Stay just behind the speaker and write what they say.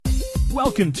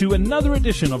Welcome to another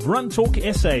edition of Run Talk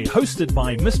SA, hosted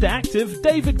by Mr. Active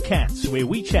David Katz, where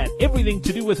we chat everything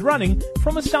to do with running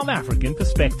from a South African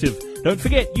perspective. Don't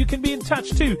forget, you can be in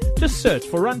touch too. Just search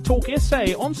for Run Talk SA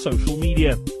on social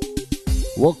media.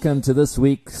 Welcome to this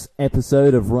week's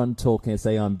episode of Run Talk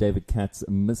SA. I'm David Katz,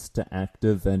 Mr.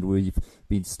 Active, and we've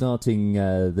been starting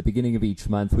the beginning of each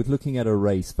month with looking at a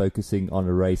race, focusing on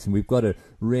a race, and we've got a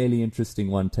really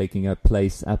interesting one taking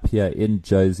place up here in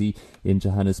Jozi in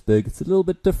Johannesburg. It's a little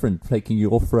bit different, taking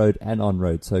you off-road and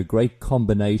on-road, so great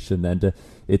combination, and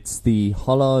it's the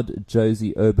Hollard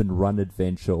Jozi Urban Run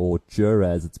Adventure, or JURA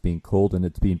as it's been called, and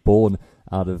it's been born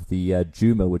out of the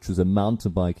Juma, which was a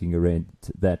mountain biking event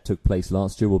that took place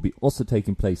last year, will be also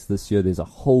taking place this year. There's a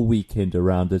whole weekend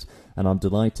around it, and I'm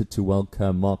delighted to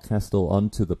welcome Mark Castell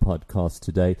onto the podcast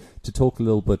today to talk a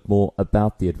little bit more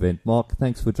about the event. Mark,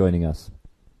 thanks for joining us.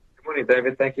 Good morning,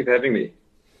 David. Thank you for having me.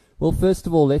 Well, first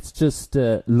of all, let's just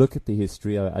look at the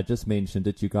history. I just mentioned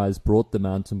it. You guys brought the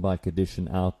mountain bike edition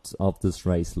out of this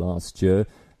race last year.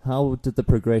 How did the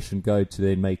progression go to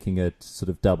then making it sort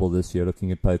of double this year,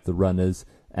 looking at both the runners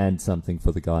and something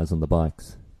for the guys on the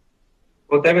bikes?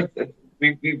 Well, David,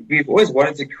 we've always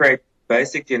wanted to create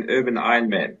basically an urban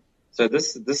Ironman. So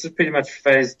this is pretty much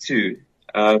phase two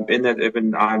in that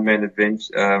urban Ironman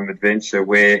adventure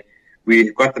where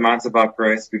we've got the mountain bike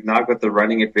race, we've now got the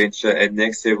running adventure, and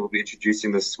next year we'll be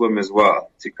introducing the swim as well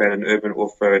to create an urban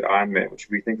off-road Ironman, which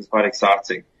we think is quite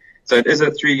exciting. So it is a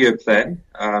 3-year plan.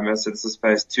 So this is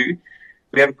phase two.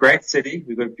 We have a great city.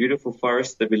 We've got a beautiful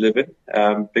forest that we live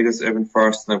in, biggest urban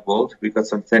forest in the world. We've got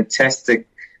some fantastic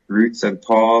routes and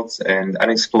paths and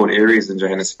unexplored areas in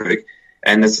Johannesburg.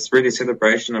 And this is really a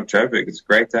celebration of Joburg. It's a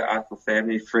great day out for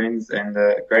family, friends, and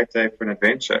a great day for an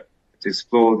adventure to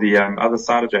explore the other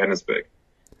side of Johannesburg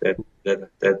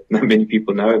that not many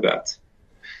people know about.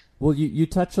 Well, you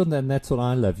touch on that, and that's what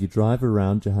I love. You drive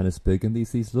around Johannesburg, and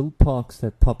these little parks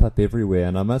that pop up everywhere,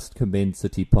 and I must commend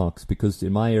City Parks, because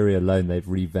in my area alone, they've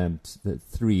revamped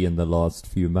 3 in the last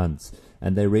few months,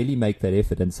 and they really make that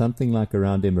effort. And something like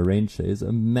around Emmarentia is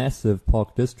a massive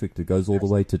park district. It goes all the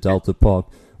way to Delta Park.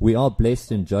 We are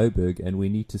blessed in Joburg, and we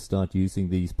need to start using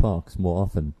these parks more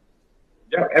often.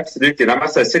 Yeah, absolutely. And I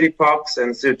must say, City Parks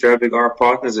and City of Joburg are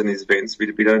partners in these events.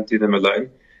 We don't do them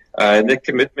alone. And their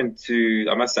commitment to,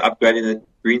 I must say, upgrading the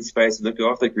green space and looking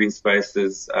after green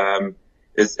spaces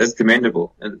is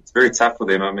commendable. And it's very tough for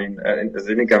them. I mean, as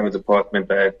any government department,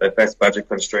 they face budget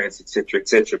constraints, et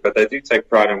cetera, but they do take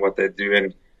pride in what they do.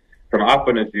 And from our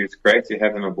point of view, it's great to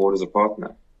have them on board as a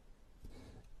partner.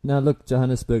 Now, look,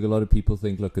 Johannesburg, a lot of people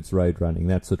think, look, it's road running.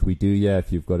 That's what we do here.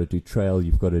 If you've got to do trail,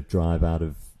 you've got to drive out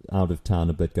of town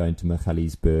a bit, going to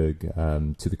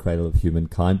Magaliesburg, to the Cradle of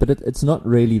Humankind. But it's not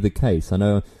really the case. I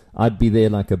know I'd be there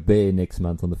like a bear next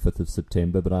month on the 5th of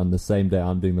September, but on the same day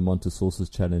I'm doing the Montesources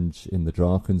Challenge in the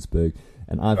Drakensberg,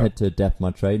 and I've had to adapt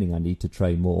my training. I need to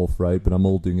train more off-road, but I'm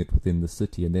all doing it within the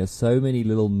city, and there's so many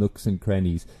little nooks and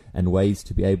crannies and ways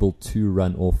to be able to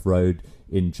run off-road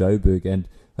in Joburg, and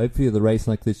hopefully with a race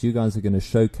like this, you guys are going to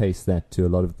showcase that to a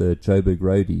lot of the Joburg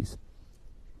roadies.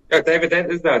 Yeah, David, that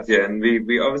is the idea, and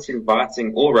we're obviously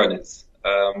inviting all runners,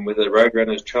 whether road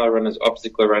runners, trail runners,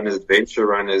 obstacle runners, adventure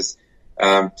runners,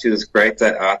 to this great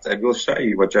day out, and we'll show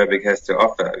you what Joburg has to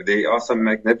offer. There are some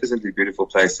magnificently beautiful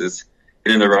places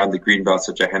in and around the green belts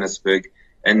of Johannesburg,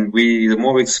 and the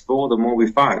more we explore, the more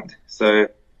we find. So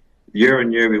year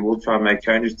on year, we will try and make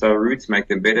changes to our routes, make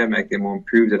them better, make them more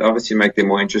improved, and obviously make them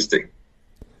more interesting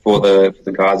for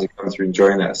the guys who come through and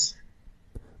join us.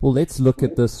 Well, let's look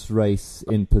at this race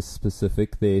in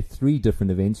specific. There are 3 different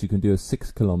events. You can do a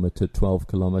 6-kilometer,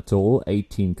 12-kilometer, or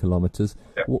 18 kilometers.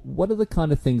 Yep. What are the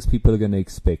kind of things people are going to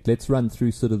expect? Let's run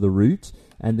through sort of the route,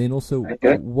 and then also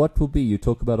what will be, you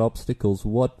talk about obstacles,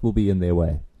 what will be in their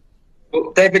way?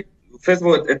 Well, David, first of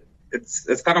all,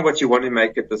 it's kind of what you want to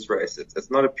make it this race.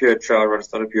 It's not a pure trail run.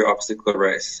 It's not a pure obstacle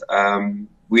race.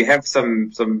 We have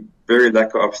some very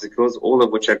lacquer obstacles, all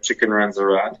of which have chicken runs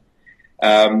around.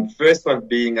 First one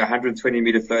being a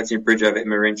 120-meter floating bridge over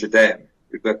Emmarentia Dam.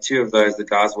 We've got 2 of those the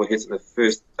guys will hit in the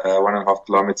first 1.5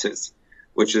 kilometers,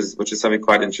 which is something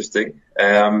quite interesting.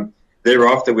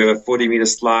 Thereafter, we have a 40-meter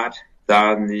slide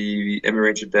down the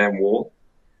Emmarentia Dam wall,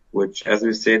 which, as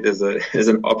we said, is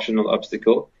an optional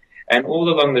obstacle. And all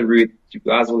along the route, you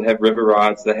guys will have river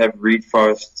rides. They have reed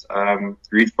forest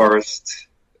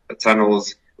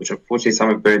tunnels, which unfortunately some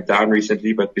have burned down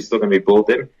recently, but we're still going to rebuild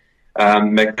them.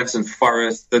 Magnificent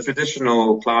forests, the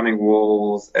traditional climbing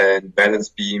walls and balance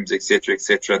beams, etc.,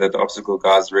 that the obstacle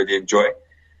guys really enjoy.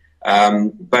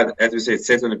 But as we said, it's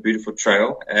set on a beautiful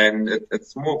trail, and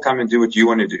it's more come and do what you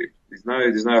want to do.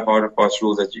 There's no hard and fast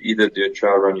rules that you either do a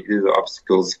trail run, you either do the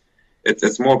obstacles.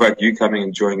 It's more about you coming,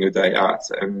 enjoying your day out.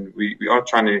 And we are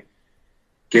trying to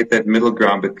get that middle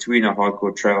ground between a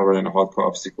hardcore trail run and a hardcore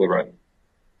obstacle run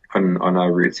on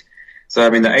our route. So, I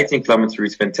mean, the 18 kilometer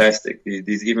route is fantastic.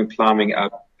 There's even climbing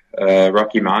up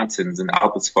Rocky Mountains and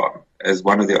Albert's Farm as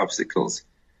one of the obstacles.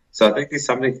 So I think there's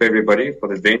something for everybody, for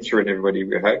the adventure and everybody,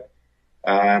 we hope.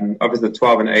 Obviously, the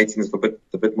 12 and 18 is for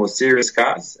the bit more serious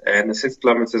guys, and the 6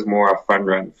 kilometers is more a fun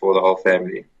run for the whole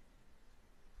family.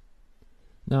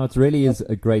 Now, it really is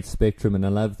a great spectrum, and I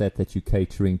love that you're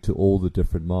catering to all the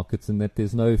different markets and that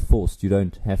there's no forced. You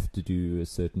don't have to do a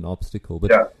certain obstacle.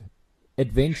 But yeah.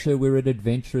 Adventure, we're an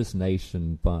adventurous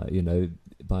nation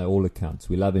by all accounts.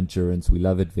 We love endurance, we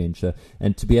love adventure.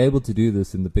 And to be able to do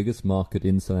this in the biggest market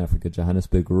in South Africa,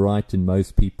 Johannesburg, right in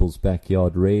most people's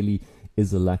backyard, really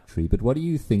is a luxury. But what do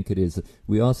you think it is?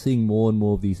 We are seeing more and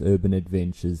more of these urban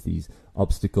adventures, these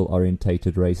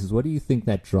obstacle-orientated races. What do you think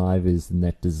that drive is and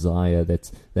that desire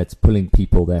that's pulling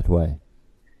people that way?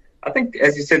 I think,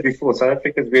 as you said before, South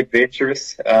Africans, we're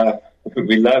adventurous.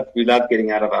 We love getting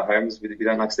out of our homes. We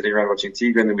don't like sitting around watching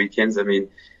TV on the weekends. I mean,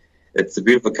 it's a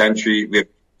beautiful country. We have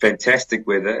fantastic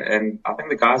weather, and I think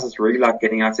the guys just really like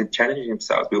getting out and challenging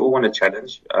themselves. We all want to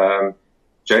challenge.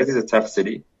 Jersey's a tough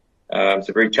city. It's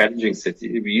a very challenging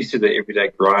city. We're used to the everyday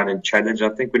grind and challenge. I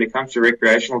think when it comes to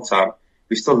recreational time,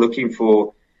 we're still looking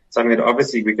for something that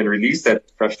obviously we can release that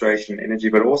frustration and energy,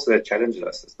 but also that challenges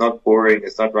us. It's not boring.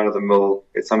 It's not run of the mill.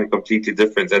 It's something completely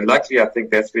different. And luckily, I think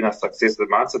that's been our success with the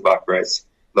mountain bike race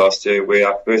last year, where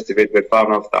our first event had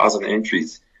 5,500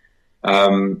 entries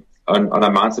on a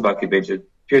mountain bike adventure,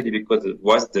 purely because it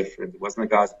was different. It wasn't a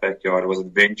guy's backyard. It was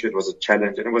adventure. It was a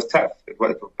challenge, and it was tough.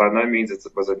 By no means it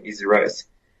was an easy race.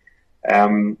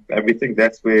 And we think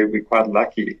that's where we're quite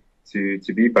lucky to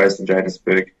be based in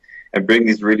Johannesburg and bring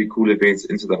these really cool events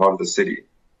into the heart of the city.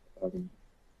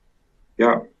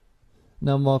 Yeah.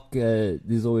 Now, Mark,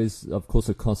 there's always, of course,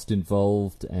 a cost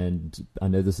involved, and I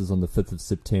know this is on the 5th of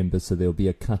September, so there'll be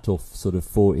a cut-off sort of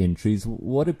for entries.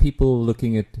 What are people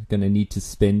looking at going to need to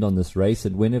spend on this race,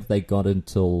 and when have they got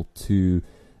until to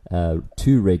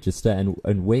register,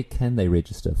 and where can they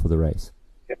register for the race?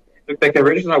 Look, they can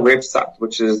register on our website,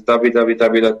 which is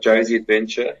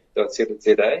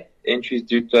www.joseyadventure.co.za. Entries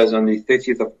do close on the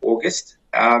 30th of August.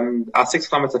 Our 6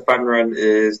 kilometer fun run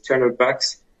is $200,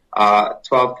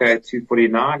 12K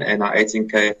 249, and our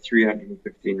 18K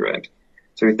 315 rand.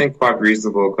 So we think quite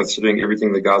reasonable considering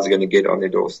everything the guys are going to get on their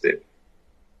doorstep.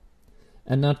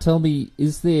 And now tell me,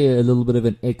 is there a little bit of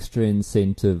an extra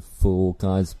incentive for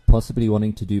guys possibly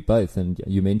wanting to do both? And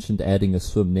you mentioned adding a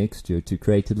swim next year to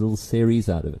create a little series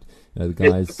out of it. You know, the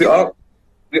guys. Yes,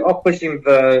 we are pushing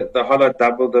the Hollow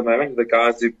Double at the moment. The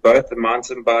guys do both the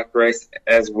mountain bike race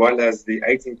as well as the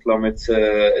 18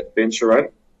 kilometer adventure run.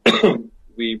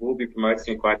 We will be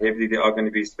promoting it quite heavily. There are going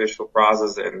to be special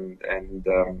prizes and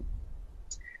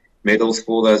medals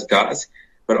for those guys.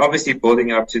 But obviously,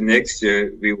 building up to next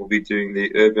year, we will be doing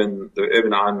the urban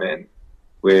Ironman,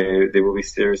 where there will be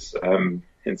serious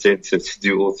incentives to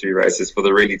do all 3 races for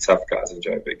the really tough guys in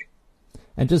Joburg.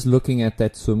 And just looking at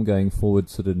that swim going forward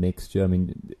sort of next year, I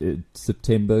mean,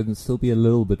 September can still be a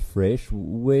little bit fresh.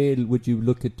 Where would you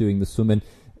look at doing the swim? And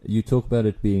you talk about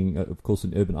it being, of course,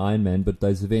 an urban Ironman, but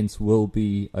those events will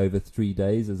be over 3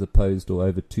 days or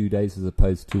over 2 days as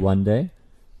opposed to 1 day?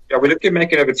 Yeah, we're looking to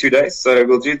make it over 2 days. So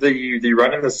we'll do the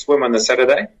run and the swim on the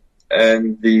Saturday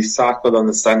and the cycle on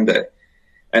the Sunday.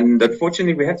 And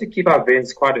unfortunately, we have to keep our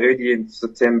events quite early in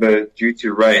September due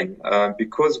to rain,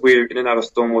 because we're in and out of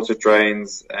stormwater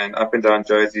drains and up and down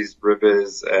Josey's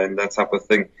rivers and that type of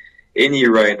thing. Any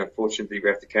rain, unfortunately, we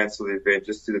have to cancel the event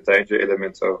just to the danger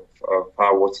element of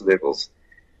high water levels.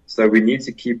 So we need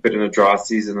to keep it in a dry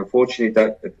season. Unfortunately,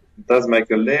 it does make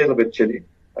it a little bit chilly.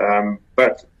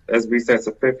 But as we say, it's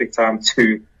a perfect time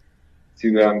to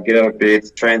get out of bed,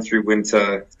 train through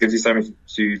winter. It gives you something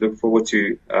to look forward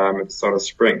to at the start of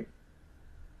spring.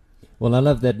 Well, I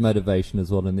love that motivation as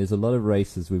well, and there's a lot of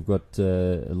races. We've got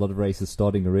a lot of races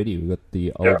starting already. We've got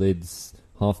the Old Eds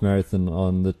Half Marathon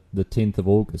on the 10th of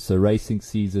August, so racing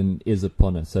season is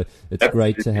upon us. So it's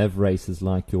great to have races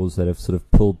like yours that have sort of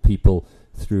pulled people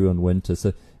through on winter.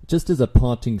 So just as a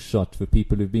parting shot for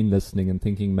people who've been listening and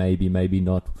thinking maybe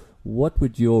not, what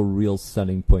would your real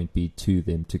selling point be to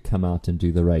them to come out and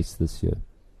do the race this year?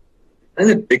 I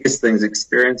think the biggest thing is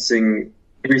experiencing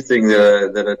everything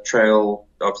that a trail,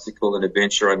 obstacle, and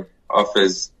adventure run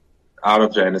offers out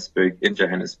of Johannesburg, in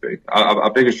Johannesburg. Our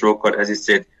biggest shortcut, as you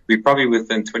said, we're probably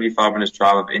within 25 minutes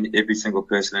drive of every single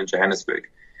person in Johannesburg.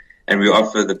 And we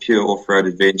offer the pure off-road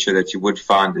adventure that you would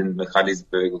find in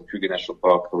Magaliesburg or Kruger National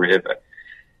Park or wherever.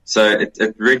 So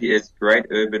it really is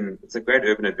it's a great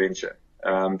urban adventure.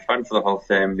 fun for the whole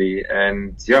family,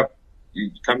 and yeah, you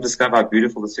come discover how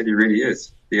beautiful the city really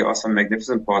is. There are some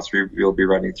magnificent parts we'll be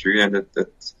running through, and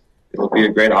it'll be a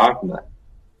great eye-opener.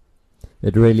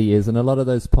 It really is, and a lot of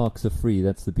those parks are free.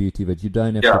 That's the beauty of it. You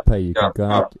don't have to pay. You can go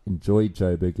out, enjoy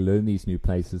Joburg, learn these new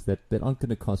places that aren't going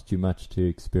to cost you much to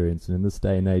experience. And in this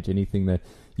day and age, anything that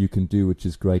you can do which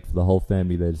is great for the whole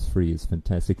family that is free is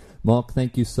fantastic. Mark,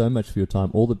 thank you so much for your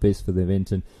time. All the best for the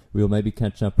event, and we'll maybe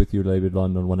catch up with you later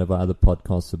on one of our other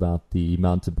podcasts about the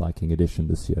mountain biking edition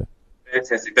this year.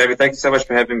 Fantastic. David, thank you so much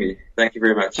for having me. Thank you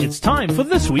very much. It's time for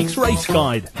this week's race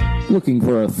guide. Looking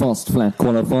for a fast flat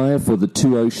qualifier for the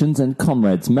Two Oceans and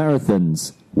Comrades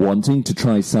Marathons? Wanting to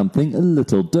try something a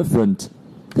little different?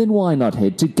 Then why not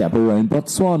head to Gaborone,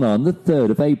 Botswana on the 3rd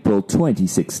of April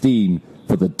 2016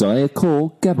 for the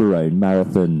Diacore Gaborone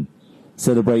Marathon.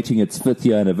 Celebrating its 5th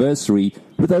year anniversary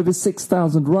with over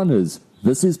 6,000 runners,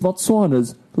 this is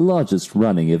Botswana's largest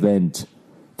running event.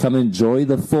 Come enjoy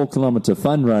the 4-kilometer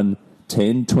fun run,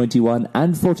 10, 21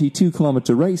 and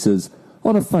 42-kilometer races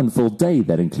on a fun-filled day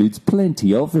that includes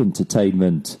plenty of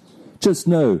entertainment. Just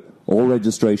know, all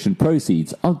registration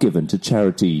proceeds are given to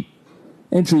charity.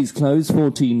 Entries close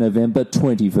 14 November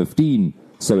 2015,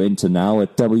 so enter now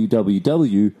at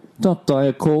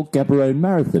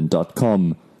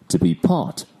www.diacoregaboronemarathon.com to be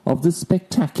part of the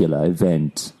spectacular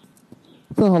event.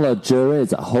 The Holadjura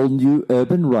is a whole new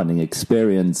urban running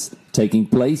experience, taking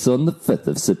place on the 5th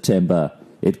of September.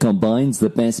 It combines the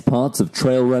best parts of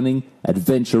trail running,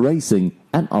 adventure racing,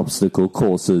 and obstacle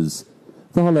courses.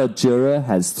 The Holadjura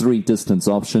has 3 distance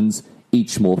options,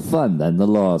 each more fun than the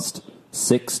last: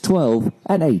 6, 12,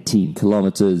 and 18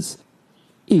 kilometers.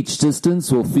 Each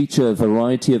distance will feature a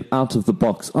variety of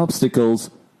out-of-the-box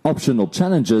obstacles, optional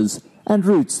challenges, and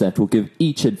routes that will give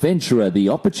each adventurer the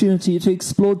opportunity to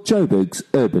explore Joburg's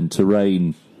urban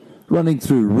terrain. Running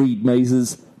through reed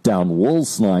mazes, down wall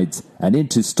slides, and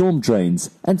into storm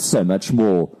drains, and so much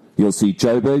more. You'll see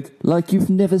Joburg like you've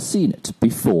never seen it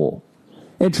before.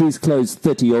 Entries close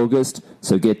 30 August,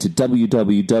 so get to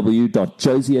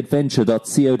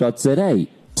www.josieadventure.co.za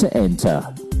to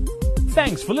enter.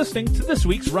 Thanks for listening to this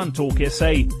week's Run Talk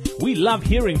SA. We love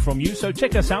hearing from you, so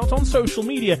check us out on social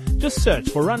media. Just search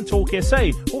for Run Talk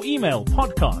SA or email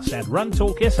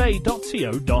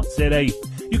podcast@runtalksa.co.za.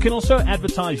 You can also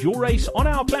advertise your race on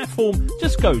our platform.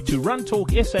 Just go to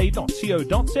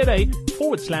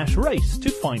runtalksa.co.za/race to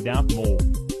find out more.